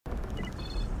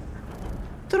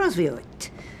Trozvioit.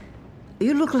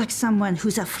 You look like someone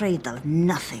who's afraid of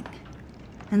nothing.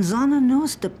 And Zana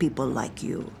knows the people like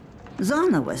you.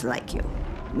 Zana was like you,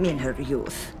 in her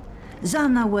youth.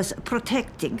 Zana was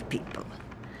protecting people.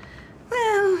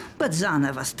 Well, but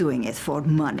Zana was doing it for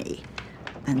money.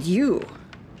 And you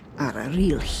are a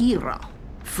real hero,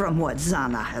 from what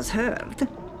Zana has heard.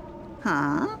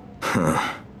 Huh?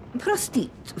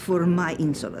 Prostit for my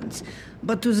insolence.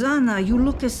 But to Zana, you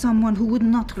look as someone who would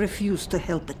not refuse to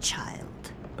help a child.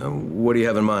 What do you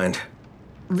have in mind?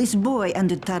 This boy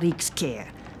under Tariq's care.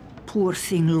 Poor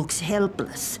thing looks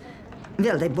helpless.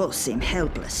 Well, they both seem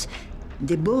helpless.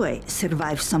 The boy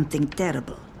survived something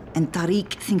terrible, and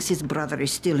Tariq thinks his brother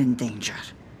is still in danger.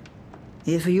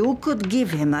 If you could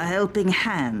give him a helping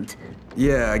hand...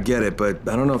 Yeah, I get it, but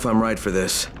I don't know if I'm right for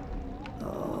this.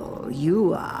 Oh,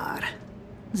 you are.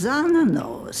 Zana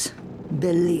knows.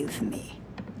 Believe me.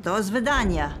 Do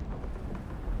svidania.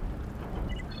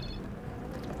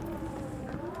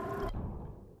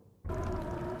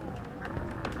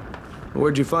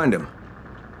 Where'd you find him?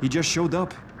 He just showed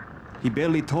up. He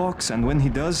barely talks, and when he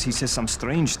does, he says some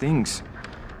strange things.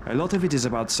 A lot of it is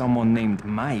about someone named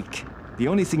Mike. The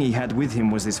only thing he had with him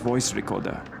was this voice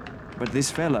recorder. But this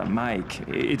fella, Mike,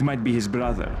 it might be his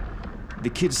brother. The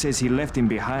kid says he left him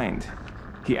behind.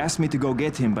 He asked me to go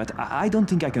get him, but I don't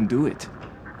think I can do it.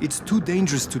 It's too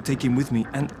dangerous to take him with me,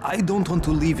 and I don't want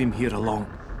to leave him here alone.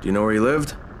 Do you know where he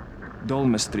lived?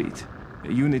 Dolma Street,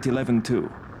 Unit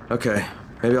 11-2. Okay,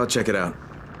 maybe I'll check it out.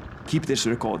 Keep this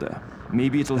recorder.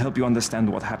 Maybe it'll help you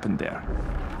understand what happened there.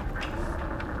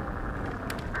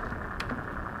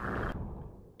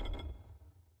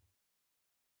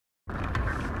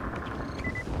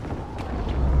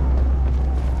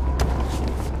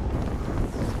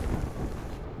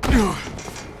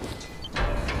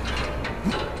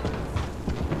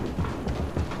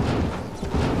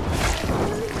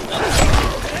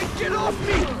 Get off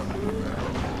me!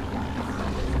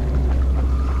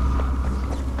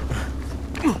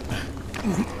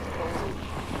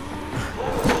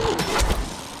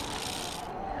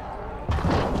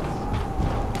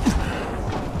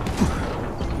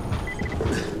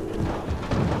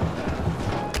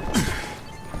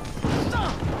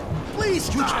 Stop!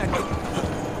 Please, you can't.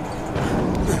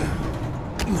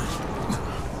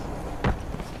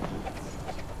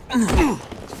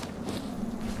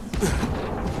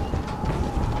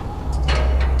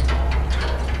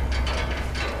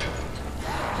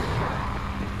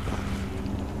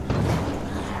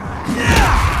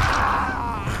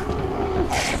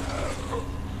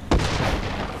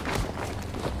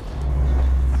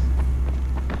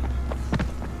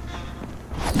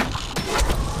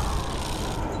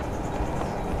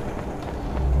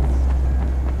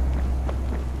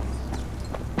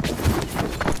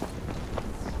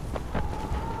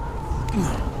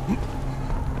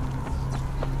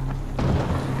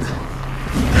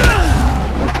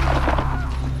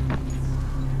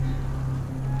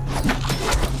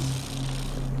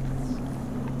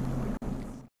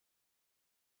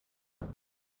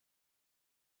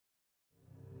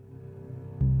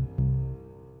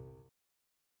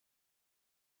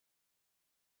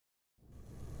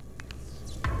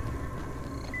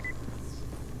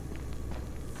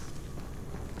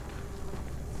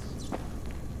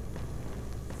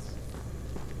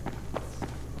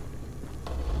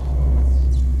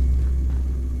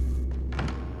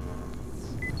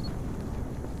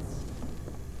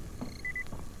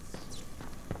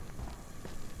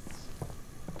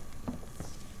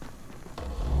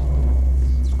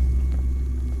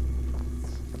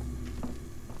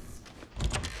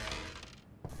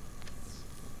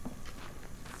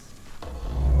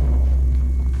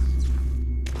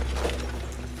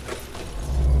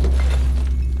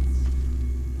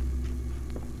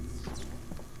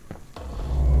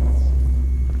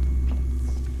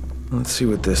 Let's see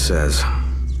what this says.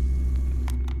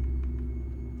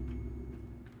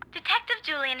 Detective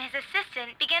Julie and his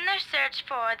assistant began their search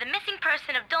for the missing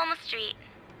person of Dolma Street.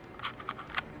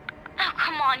 Oh,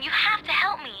 come on, you have to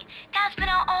help me. Dad's been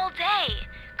out all day.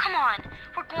 Come on,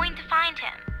 we're going to find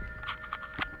him.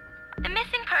 The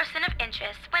missing person of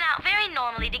interest went out very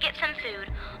normally to get some food,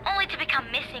 only to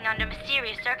become missing under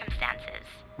mysterious circumstances.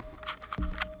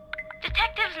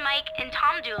 Detectives Mike and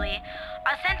Tom Dooley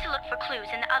are sent to look for clues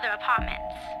in the other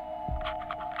apartments.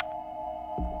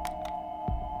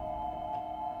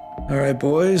 All right,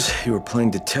 boys, you were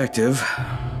playing detective.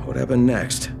 What happened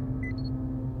next?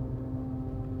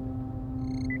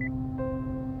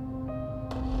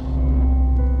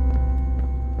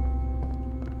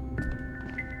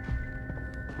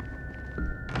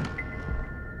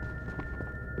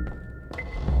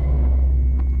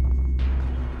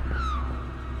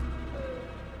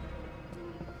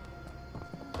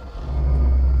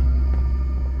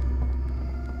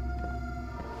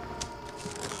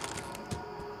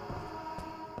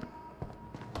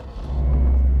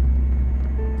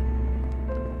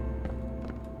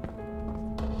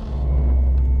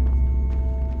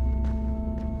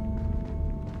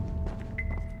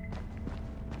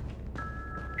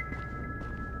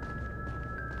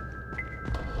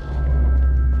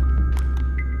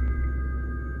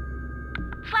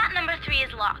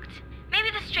 is locked. Maybe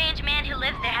the strange man who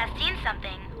lives there has seen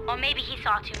something, or maybe he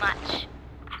saw too much.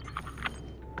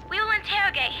 We will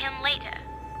interrogate him later.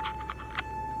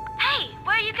 Hey,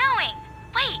 where are you going?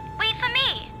 Wait for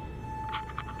me!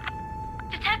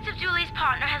 Detective Julie's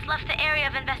partner has left the area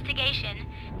of investigation,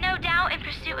 no doubt in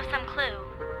pursuit of some clue.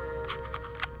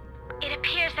 It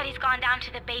appears that he's gone down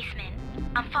to the basement.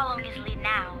 I'm following his lead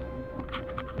now.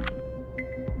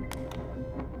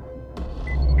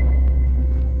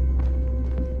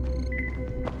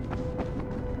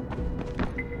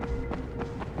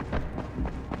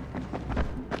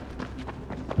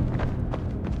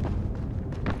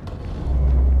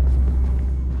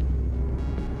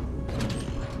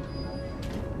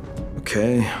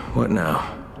 Okay, what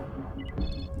now?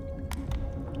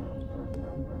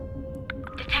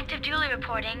 Detective Julie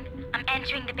reporting. I'm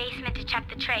entering the basement to check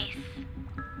the trace.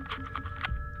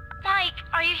 Mike,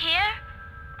 are you here?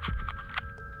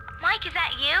 Mike, is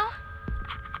that you?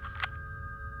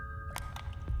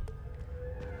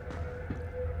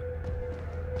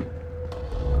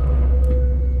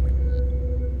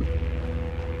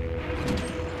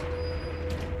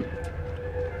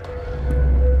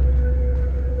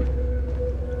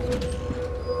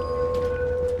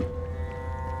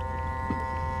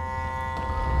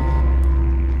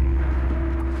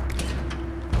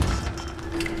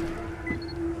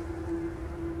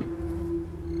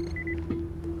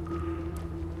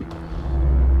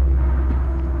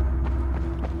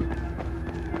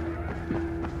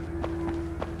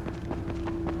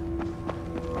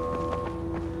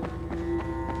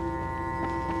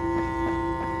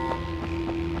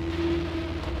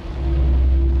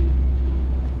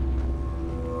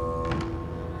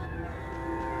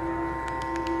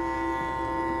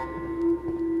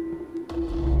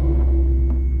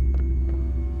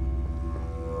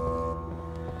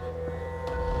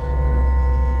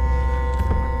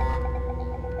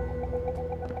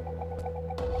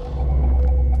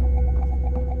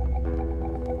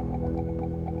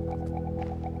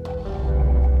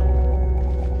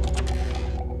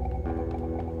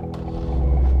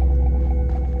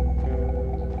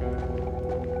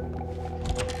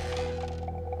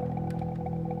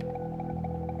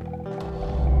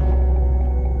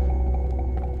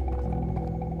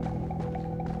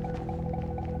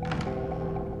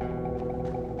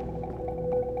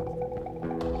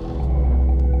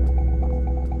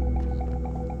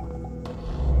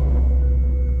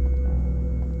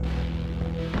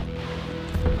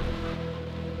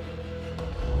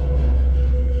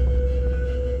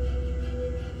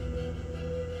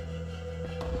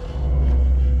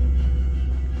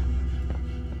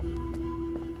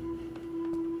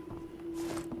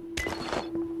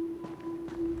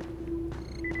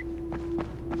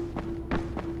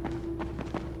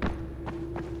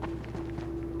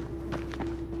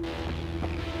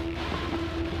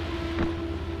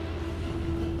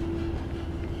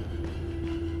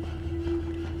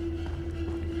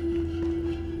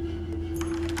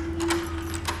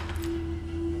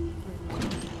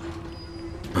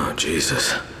 Oh,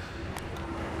 Jesus.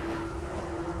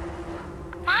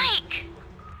 Mike!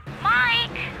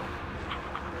 Mike!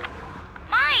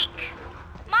 Mike!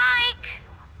 Mike!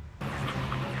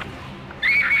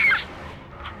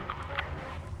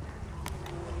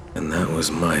 And that was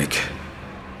Mike.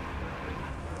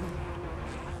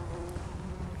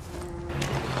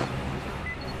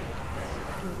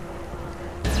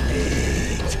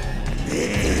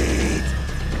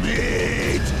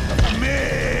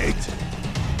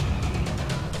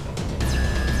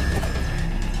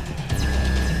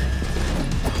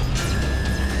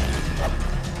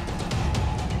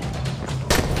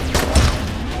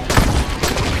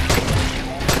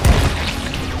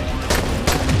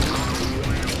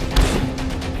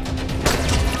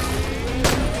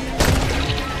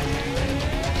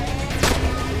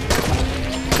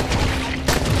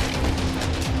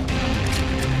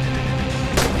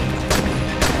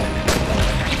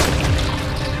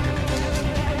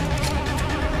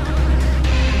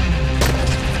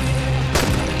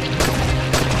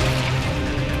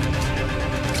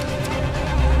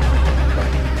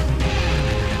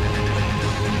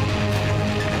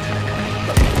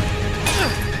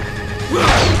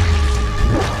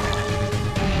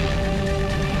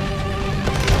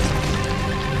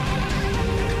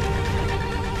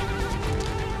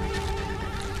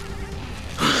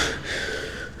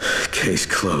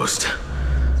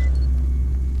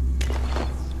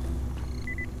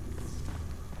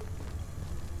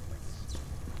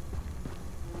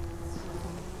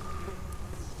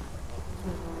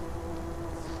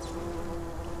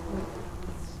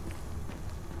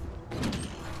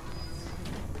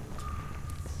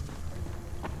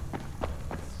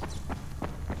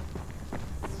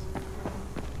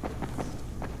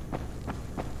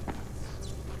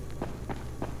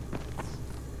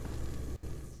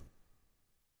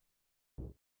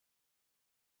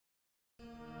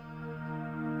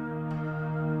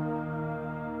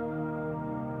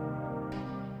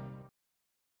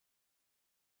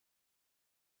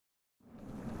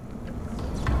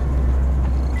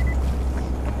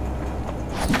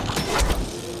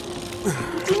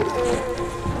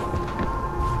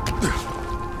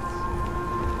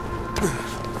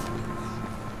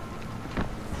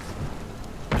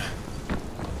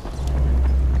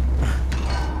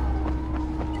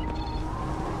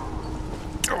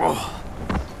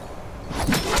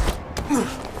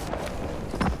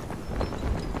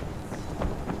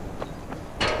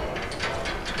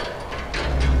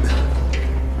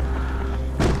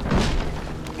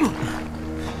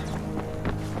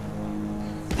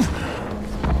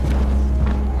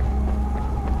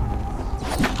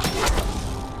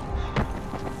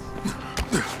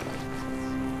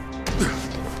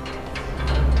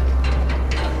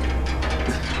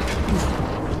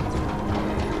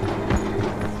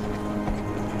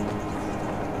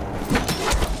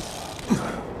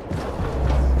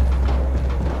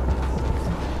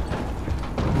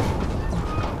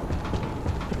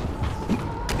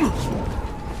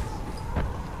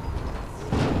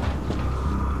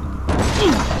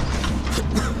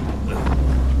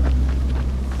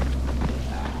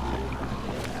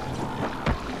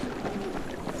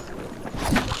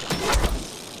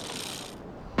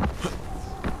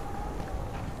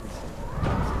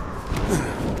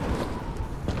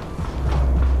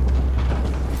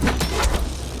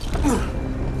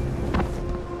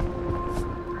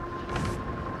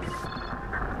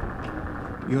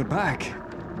 You're back.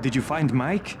 Did you find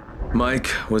Mike? Mike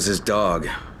was his dog.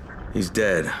 He's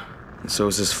dead. And so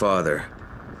is his father.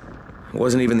 It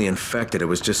wasn't even the infected, it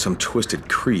was just some twisted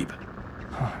creep.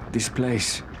 This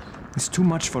place is too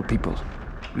much for people.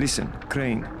 Listen,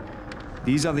 Crane.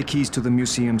 These are the keys to the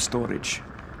museum storage.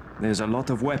 There's a lot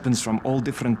of weapons from all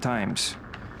different times.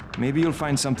 Maybe you'll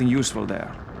find something useful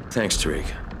there. Thanks, Tariq.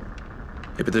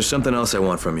 Hey, but there's something else I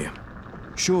want from you.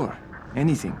 Sure,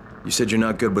 anything. You said you're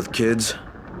not good with kids?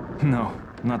 No,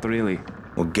 not really.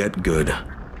 Well, get good.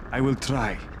 I will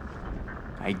try.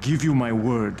 I give you my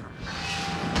word.